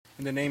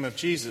In the name of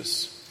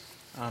Jesus,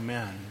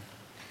 amen.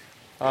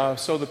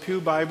 So the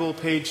Pew Bible,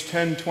 page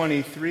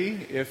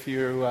 1023, if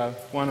you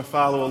want to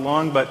follow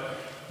along, but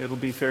it'll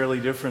be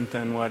fairly different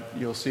than what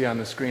you'll see on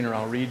the screen, or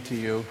I'll read to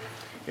you.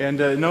 And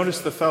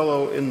notice the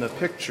fellow in the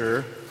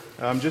picture,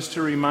 just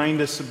to remind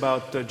us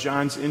about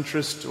John's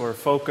interest or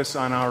focus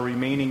on our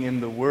remaining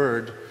in the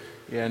Word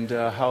and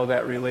how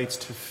that relates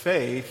to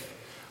faith.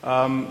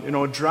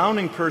 A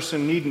drowning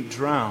person needn't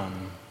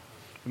drown.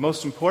 The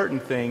most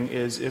important thing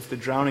is if the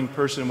drowning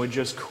person would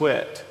just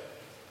quit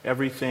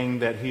everything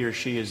that he or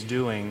she is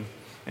doing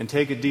and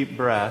take a deep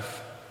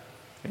breath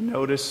and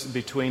notice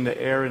between the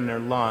air in their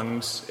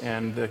lungs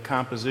and the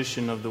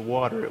composition of the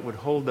water, it would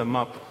hold them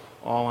up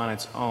all on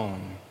its own.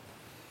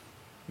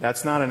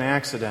 That's not an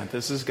accident.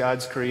 This is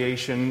God's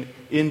creation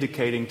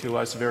indicating to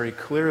us very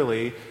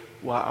clearly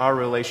our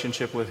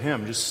relationship with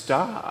Him. Just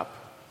stop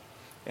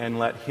and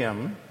let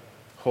Him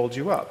hold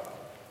you up.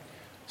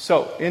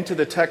 So, into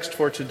the text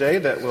for today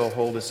that will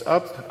hold us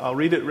up. I'll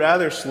read it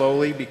rather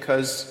slowly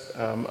because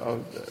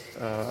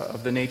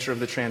of the nature of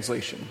the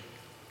translation.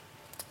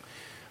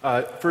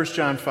 1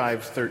 John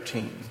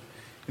 5:13.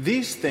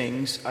 These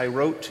things I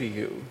wrote to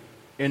you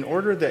in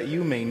order that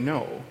you may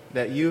know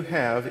that you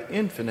have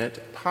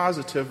infinite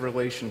positive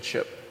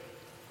relationship,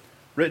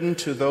 written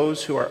to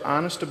those who are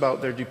honest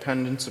about their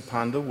dependence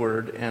upon the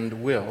word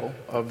and will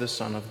of the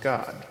Son of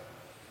God.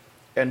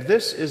 And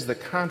this is the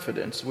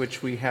confidence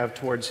which we have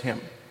towards Him,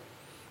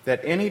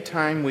 that any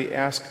time we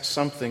ask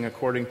something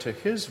according to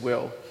His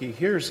will, He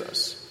hears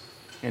us.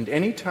 And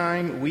any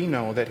time we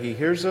know that He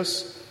hears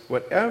us,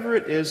 whatever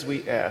it is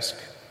we ask,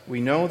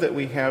 we know that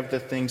we have the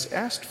things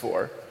asked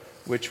for,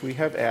 which we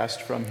have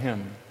asked from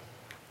Him.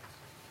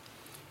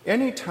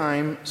 Any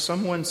time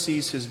someone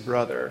sees his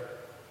brother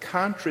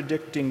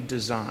contradicting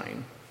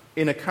design,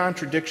 in a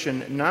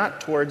contradiction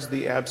not towards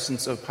the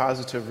absence of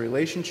positive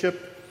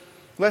relationship,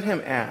 let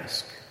him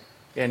ask,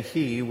 and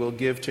He will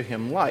give to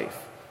him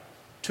life,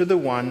 to the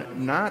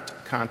one not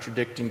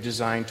contradicting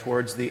design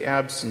towards the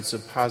absence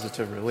of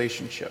positive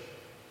relationship.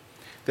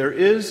 There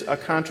is a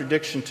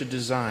contradiction to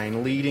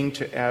design leading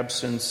to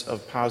absence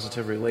of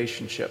positive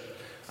relationship.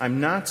 I'm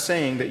not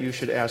saying that you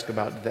should ask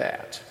about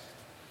that.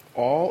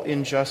 All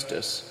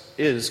injustice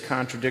is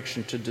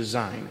contradiction to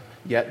design,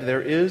 yet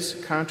there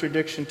is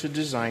contradiction to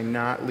design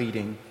not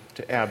leading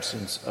to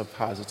absence of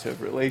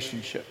positive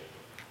relationship.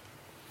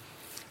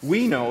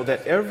 We know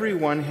that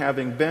everyone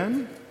having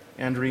been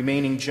and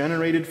remaining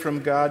generated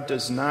from God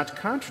does not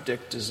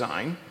contradict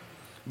design,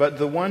 but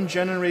the one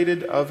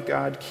generated of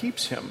God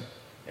keeps him,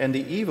 and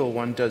the evil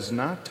one does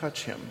not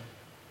touch him.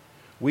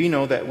 We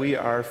know that we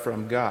are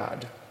from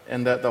God,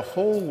 and that the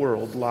whole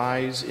world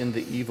lies in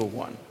the evil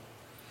one.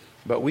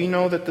 But we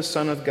know that the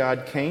Son of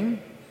God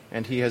came,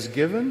 and He has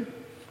given,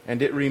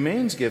 and it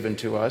remains given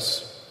to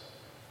us,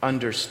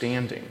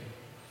 understanding,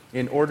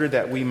 in order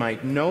that we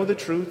might know the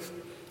truth,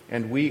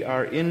 and we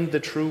are in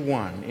the true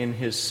one, in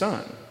His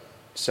Son.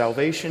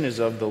 Salvation is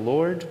of the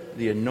Lord,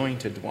 the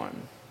Anointed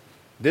One.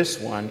 This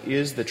one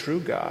is the true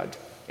God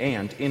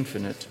and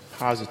infinite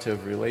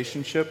positive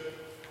relationship.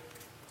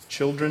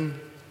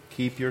 Children,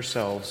 keep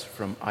yourselves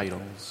from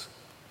idols.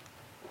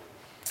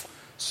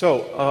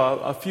 So,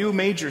 a few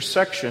major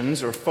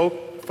sections or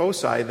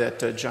foci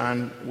that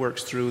John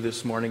works through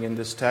this morning in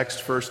this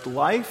text. First,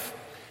 life,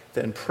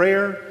 then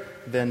prayer,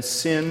 then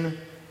sin,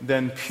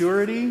 then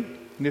purity.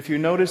 And if you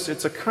notice,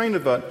 it's a kind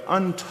of an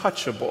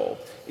untouchable,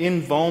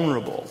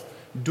 invulnerable,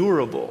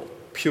 durable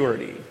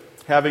purity,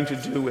 having to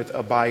do with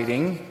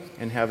abiding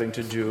and having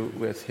to do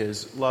with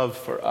His love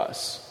for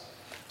us.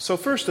 So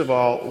first of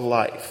all,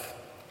 life.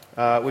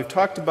 We've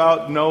talked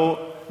about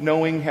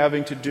knowing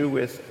having to do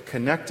with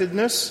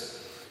connectedness.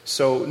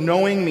 So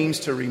knowing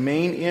means to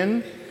remain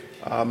in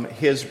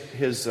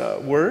His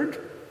Word,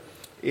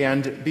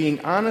 and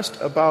being honest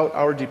about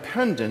our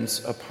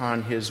dependence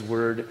upon His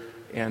Word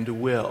and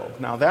will.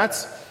 Now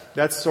that's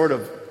sort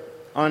of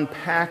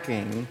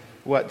unpacking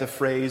what the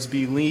phrase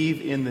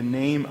 "believe in the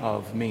name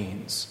of"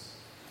 means.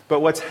 But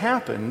what's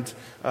happened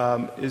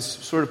is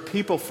sort of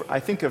people, I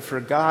think, have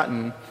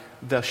forgotten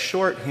the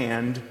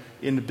shorthand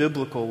in the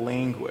biblical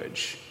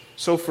language.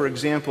 So, for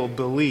example,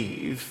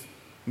 believe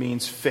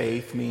means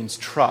faith, means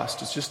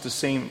trust. It's just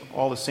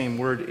all the same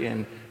word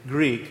in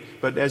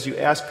Greek. But as you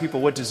ask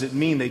people what does it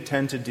mean, they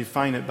tend to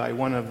define it by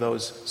one of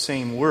those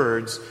same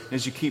words.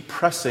 As you keep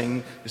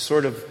pressing, you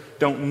sort of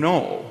don't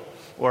know.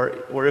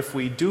 Or if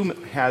we do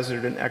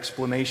hazard an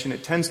explanation,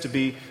 it tends to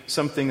be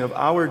something of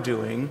our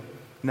doing,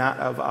 not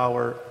of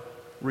our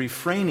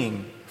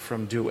refraining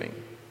from doing.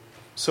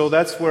 So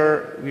that's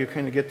where we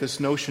kind of get this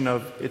notion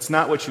of it's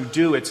not what you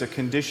do, it's a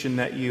condition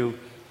that you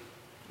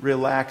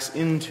relax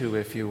into,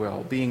 if you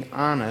will, being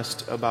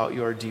honest about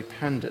your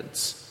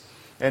dependence.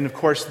 And of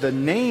course, the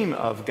name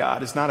of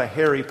God is not a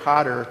Harry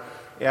Potter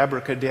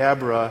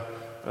abracadabra,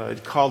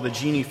 call the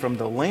genie from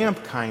the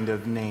lamp kind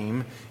of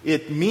name.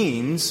 It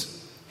means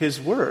His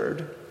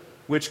Word,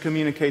 which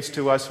communicates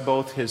to us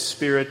both His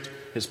Spirit,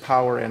 His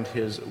power, and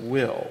His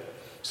will.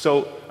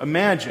 So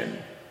imagine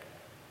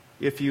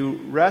if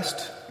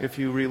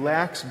you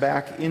relax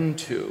back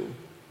into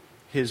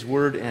His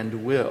word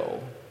and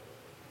will,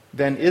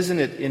 then isn't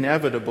it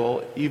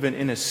inevitable, even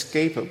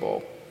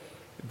inescapable,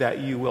 that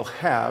you will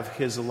have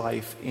His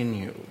life in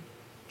you,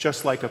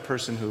 just like a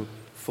person who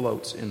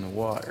floats in the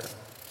water.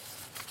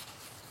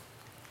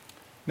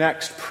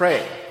 Next,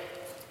 pray.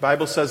 The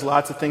Bible says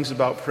lots of things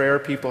about prayer.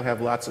 People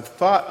have lots of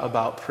thought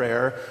about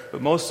prayer,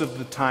 but most of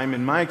the time,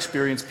 in my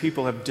experience,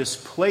 people have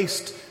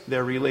displaced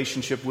their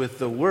relationship with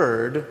the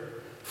Word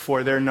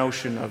for their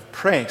notion of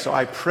praying. So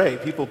I pray.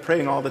 People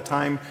praying all the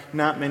time,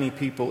 not many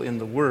people in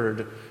the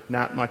Word,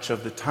 not much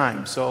of the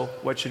time. So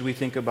what should we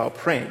think about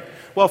praying?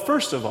 Well,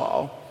 first of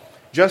all,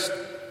 just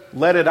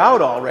let it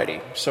out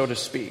already, so to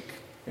speak.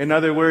 In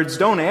other words,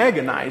 don't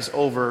agonize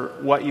over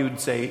what you'd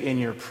say in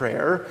your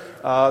prayer.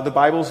 The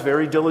Bible's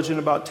very diligent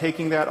about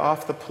taking that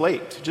off the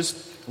plate.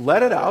 Just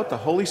let it out. The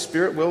Holy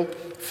Spirit will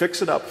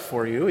fix it up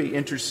for you. He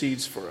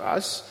intercedes for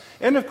us.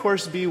 And of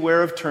course,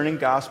 beware of turning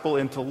gospel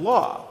into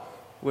law.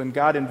 When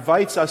God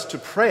invites us to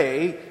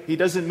pray, He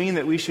doesn't mean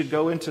that we should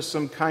go into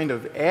some kind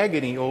of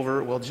agony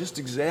over, well, just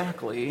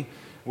exactly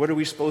what are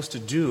we supposed to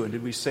do? And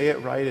did we say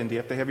it right? And do you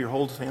have to have your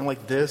whole hand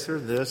like this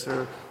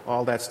or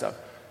all that stuff?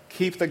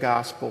 Keep the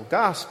gospel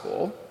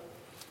gospel.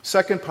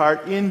 Second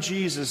part, in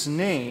Jesus'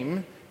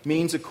 name,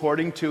 means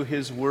according to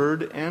His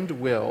word and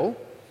will,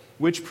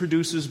 which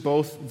produces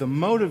both the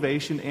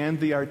motivation and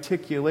the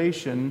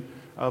articulation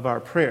of our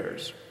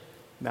prayers.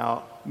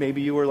 Now,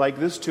 maybe you were like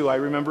this too. I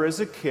remember as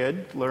a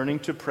kid learning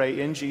to pray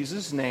in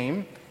Jesus'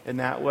 name, and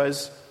that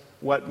was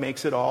what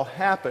makes it all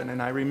happen.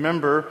 And I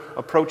remember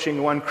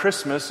approaching one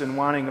Christmas and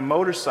wanting a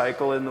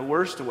motorcycle in the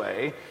worst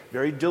way,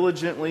 very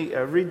diligently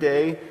every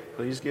day.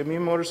 Please give me a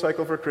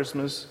motorcycle for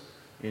Christmas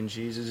in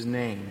Jesus'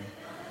 name.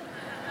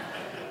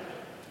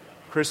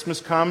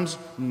 Christmas comes,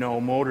 no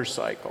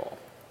motorcycle.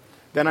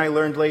 Then I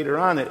learned later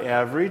on that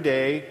every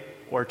day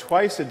or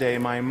twice a day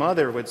my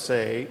mother would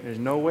say, there's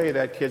no way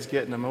that kid's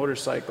getting a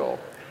motorcycle,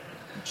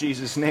 in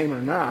Jesus' name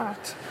or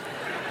not.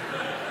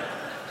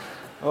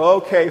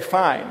 Okay,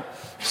 fine.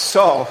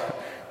 So,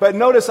 but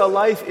notice a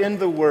life in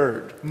the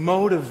Word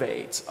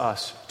motivates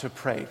us to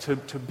pray,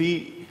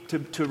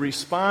 to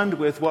respond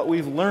with what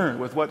we've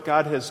learned, with what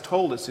God has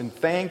told us in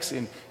thanks,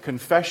 in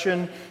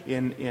confession,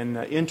 in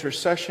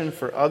intercession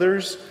for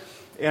others.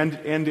 And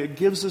it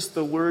gives us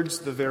the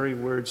very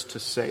words to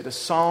say. The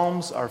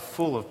Psalms are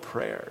full of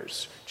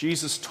prayers.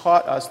 Jesus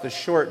taught us the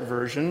short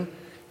version.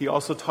 He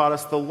also taught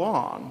us the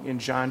long in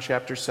John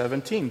chapter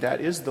 17. That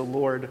is the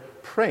Lord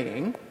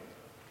praying.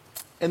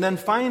 And then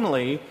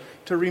finally,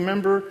 to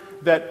remember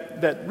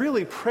that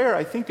really prayer,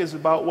 I think, is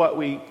about what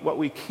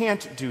we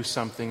can't do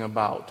something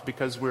about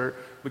because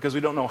we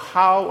don't know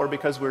how or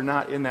because we're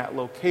not in that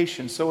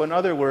location. So in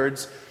other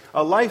words,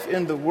 a life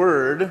in the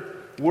Word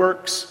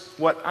works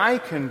what I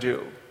can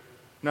do.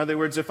 In other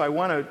words, if I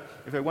want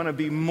to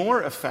be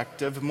more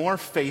effective, more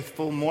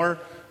faithful,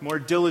 more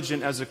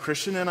diligent as a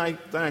Christian, then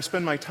I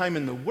spend my time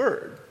in the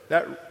Word.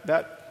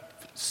 That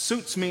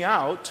suits me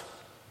out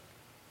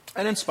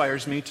and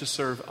inspires me to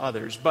serve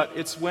others. But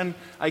it's when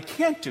I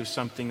can't do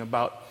something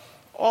about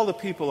all the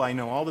people I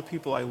know, all the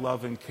people I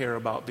love and care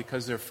about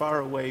because they're far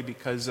away,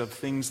 because of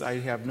things I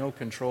have no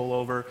control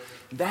over,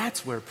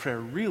 that's where prayer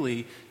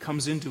really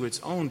comes into its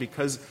own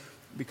because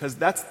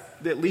that's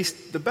at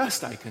least the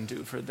best I can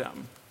do for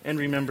them. And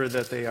remember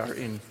that they are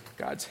in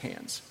God's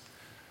hands.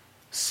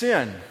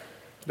 Sin,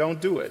 don't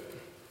do it.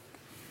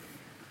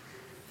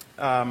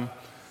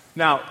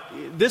 Now,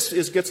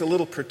 this gets a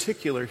little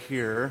particular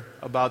here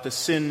about the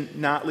sin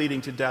not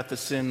leading to death, the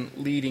sin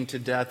leading to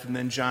death, and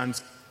then John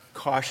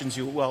cautions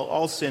you, well,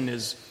 all sin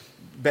is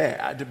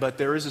bad, but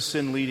there is a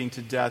sin leading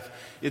to death.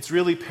 It's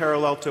really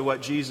parallel to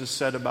what Jesus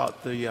said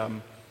about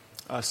the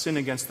sin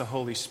against the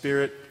Holy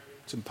Spirit.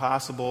 It's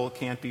impossible,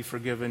 can't be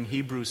forgiven.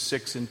 Hebrews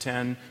 6 and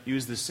 10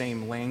 use the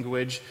same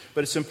language,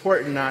 but it's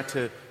important not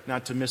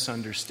to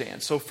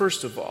misunderstand. So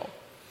first of all,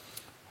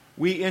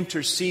 we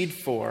intercede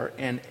for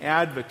and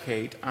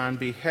advocate on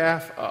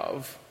behalf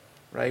of,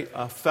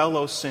 a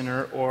fellow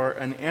sinner or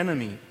an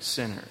enemy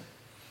sinner.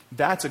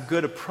 That's a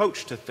good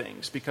approach to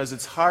things because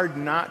it's hard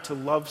not to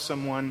love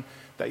someone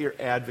that you're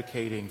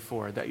advocating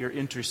for, that you're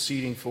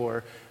interceding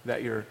for,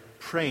 that you're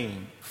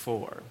praying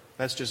for.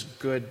 That's just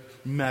good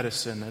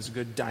medicine. That's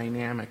good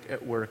dynamic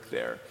at work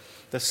there.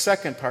 The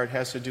second part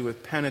has to do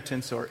with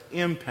penitence or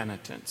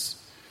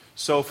impenitence.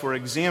 So, for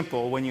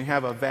example, when you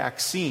have a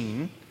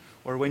vaccine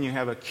or when you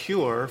have a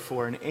cure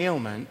for an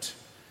ailment,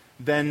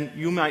 then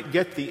you might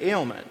get the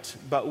ailment,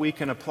 but we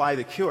can apply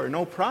the cure.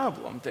 No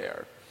problem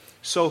there.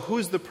 So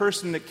who's the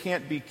person that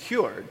can't be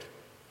cured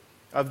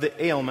of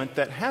the ailment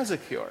that has a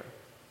cure?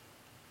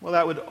 Well,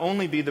 that would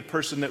only be the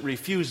person that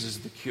refuses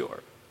the cure.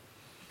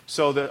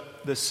 So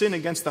the sin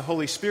against the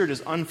Holy Spirit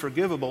is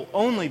unforgivable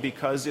only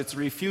because it's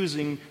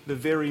refusing the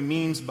very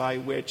means by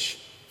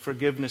which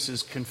forgiveness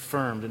is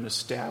confirmed and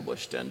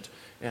established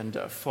and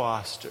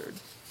fostered.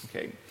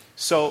 Okay.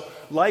 So,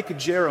 like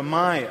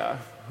Jeremiah,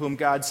 whom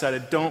God said, I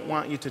don't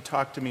want you to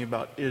talk to me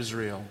about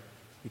Israel.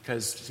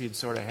 because he'd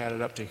sort of had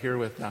it up to here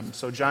with them.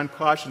 So John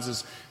cautions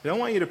us, I don't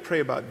want you to pray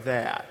about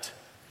that,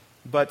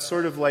 but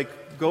sort of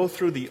like go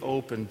through the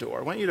open door.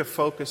 I want you to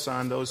focus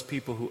on those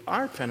people who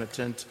are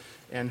penitent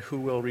and who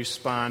will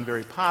respond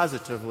very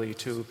positively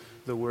to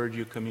the word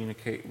you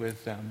communicate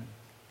with them.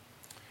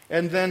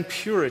 And then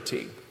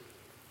purity.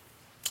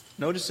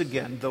 Notice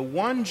again, the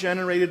one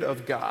generated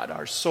of God,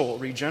 our soul,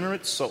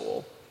 regenerate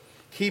soul,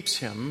 keeps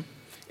him,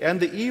 and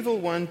the evil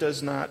one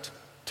does not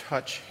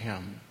touch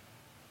him.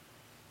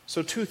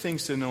 So 2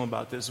 things to know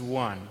about this.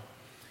 One,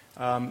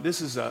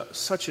 this is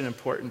such an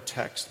important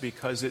text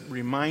because it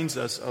reminds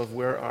us of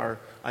where our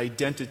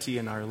identity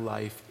in our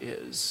life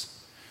is.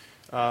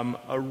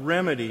 A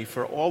remedy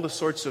for all the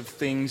sorts of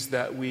things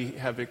that we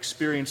have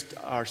experienced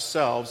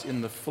ourselves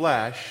in the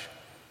flesh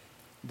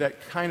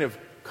that kind of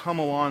come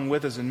along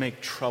with us and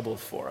make trouble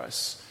for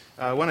us.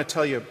 I want to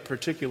tell you a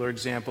particular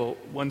example.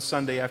 One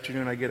Sunday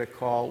afternoon I get a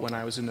call when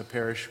I was in the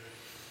parish.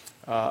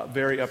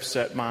 Very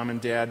upset mom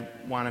and dad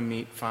want to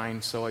meet,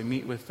 fine, so I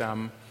meet with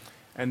them.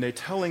 And they're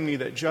telling me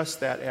that just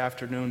that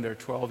afternoon their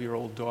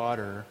 12-year-old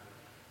daughter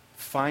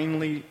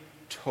finally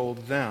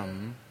told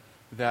them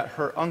that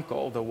her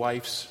uncle,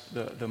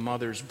 the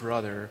mother's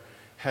brother,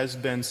 has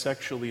been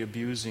sexually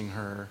abusing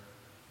her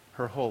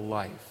whole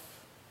life.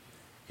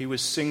 He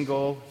was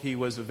single, he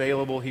was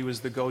available, he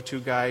was the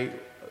go-to guy,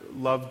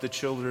 loved the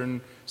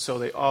children, so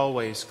they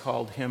always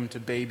called him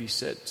to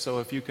babysit. So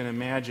if you can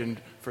imagine,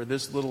 for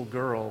this little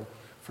girl,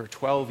 for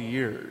 12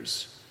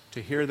 years,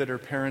 to hear that her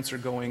parents are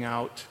going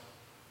out,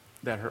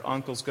 that her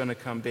uncle's going to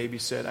come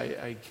babysit,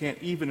 I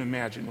can't even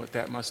imagine what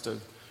that must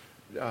have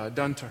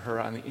done to her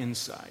on the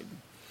inside.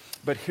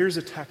 But here's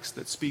a text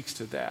that speaks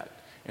to that.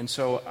 And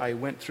so I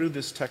went through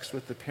this text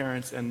with the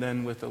parents and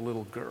then with the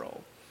little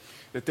girl.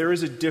 That there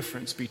is a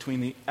difference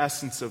between the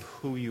essence of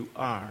who you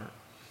are,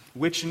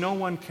 which no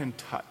one can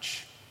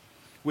touch,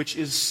 which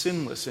is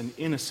sinless and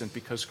innocent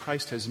because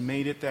Christ has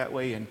made it that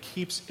way and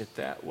keeps it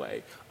that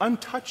way,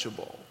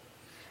 untouchable.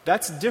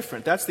 That's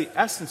different. That's the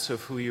essence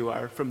of who you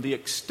are from the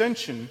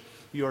extension,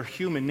 your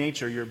human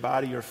nature, your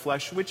body, your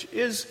flesh, which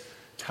is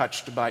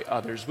touched by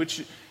others,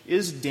 which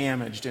is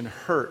damaged and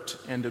hurt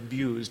and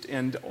abused.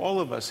 And all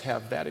of us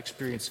have that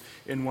experience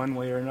in one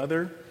way or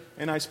another.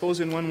 And I suppose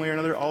in one way or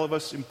another, all of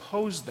us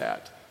impose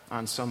that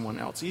on someone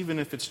else, even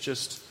if it's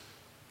just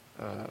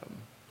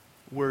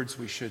words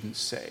we shouldn't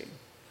say.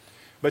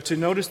 But to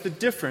notice the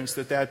difference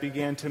that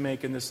began to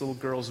make in this little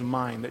girl's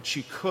mind, that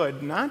she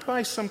could, not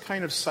by some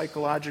kind of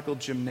psychological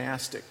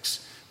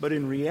gymnastics, but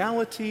in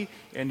reality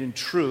and in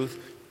truth,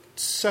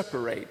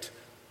 separate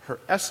her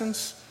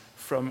essence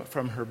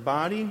from her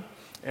body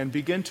and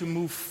begin to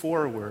move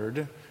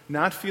forward,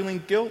 not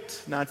feeling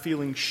guilt, not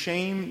feeling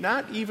shame,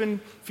 not even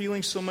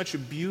feeling so much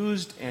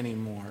abused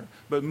anymore,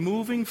 but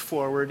moving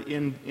forward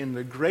in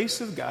the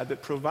grace of God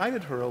that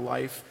provided her a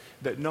life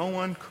that no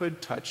one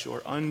could touch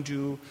or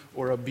undo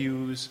or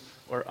abuse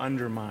or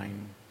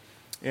undermine.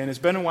 And it's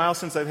been a while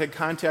since I've had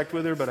contact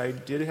with her, but I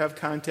did have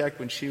contact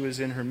when she was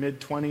in her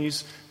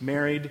mid-20s,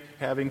 married,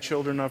 having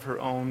children of her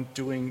own,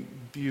 doing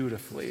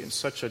beautifully. And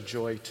such a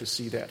joy to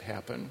see that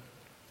happen.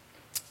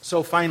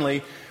 So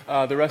finally,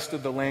 the rest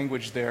of the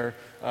language there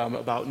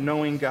about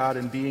knowing God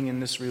and being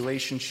in this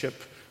relationship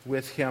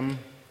with Him.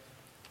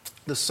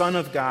 The Son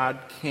of God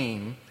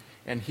came,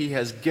 and He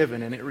has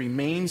given, and it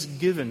remains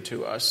given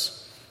to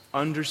us,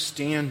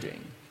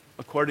 understanding,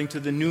 according to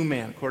the new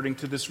man, according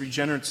to this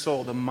regenerate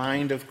soul, the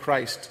mind of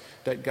Christ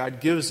that God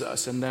gives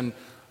us, and then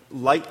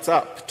lights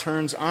up,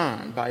 turns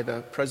on by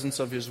the presence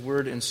of His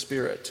Word and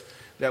Spirit,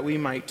 that we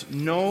might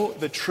know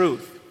the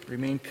truth,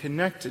 remain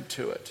connected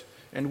to it.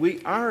 And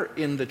we are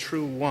in the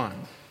true one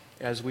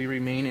as we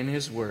remain in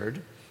His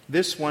Word.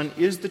 This one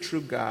is the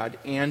true God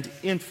and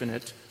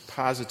infinite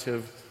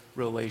positive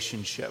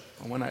relationship.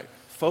 I want to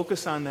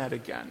focus on that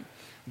again.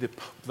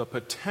 The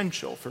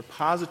potential for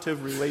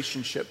positive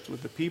relationships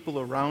with the people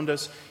around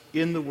us,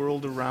 in the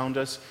world around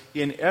us,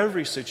 in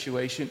every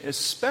situation,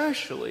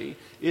 especially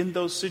in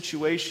those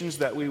situations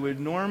that we would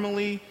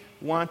normally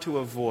want to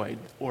avoid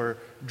or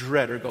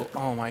dread or go,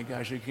 oh my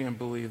gosh, I can't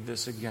believe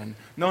this again.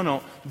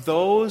 No,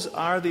 those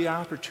are the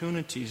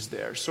opportunities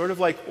there. Sort of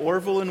like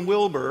Orville and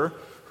Wilbur,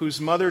 whose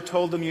mother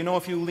told them,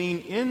 if you lean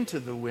into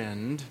the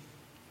wind,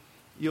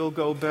 you'll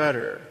go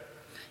better.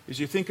 As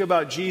you think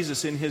about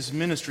Jesus in His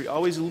ministry,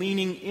 always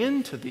leaning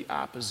into the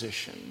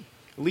opposition,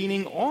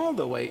 leaning all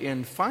the way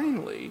in,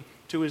 finally,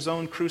 to His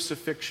own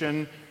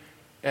crucifixion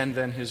and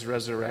then His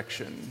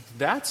resurrection.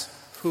 That's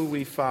who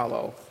we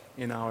follow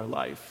in our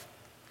life.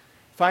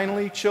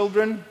 Finally,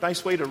 children,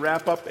 nice way to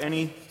wrap up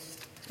any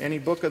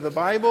book of the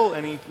Bible,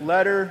 any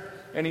letter,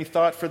 any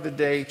thought for the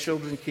day.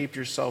 Children, keep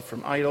yourself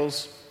from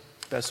idols.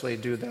 Best way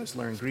to do that is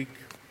learn Greek.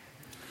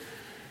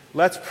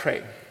 Let's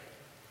pray.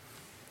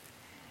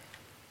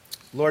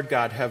 Lord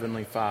God,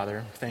 Heavenly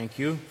Father, thank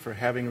You for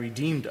having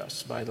redeemed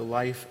us by the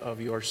life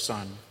of Your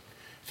Son.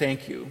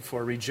 Thank You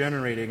for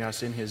regenerating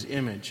us in His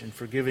image and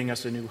for giving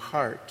us a new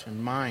heart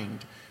and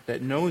mind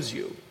that knows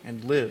You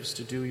and lives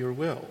to do Your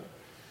will.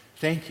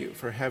 Thank You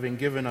for having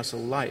given us a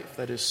life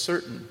that is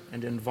certain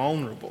and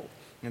invulnerable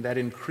and that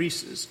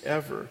increases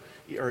ever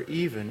or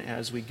even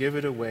as we give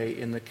it away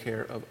in the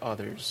care of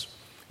others.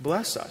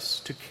 Bless us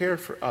to care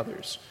for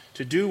others,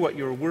 to do what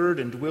your word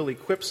and will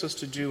equips us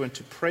to do, and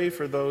to pray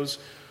for those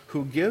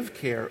who give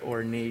care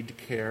or need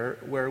care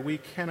where we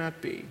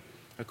cannot be,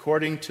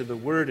 according to the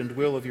word and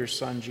will of your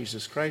Son,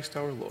 Jesus Christ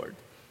our Lord.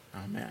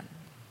 Amen.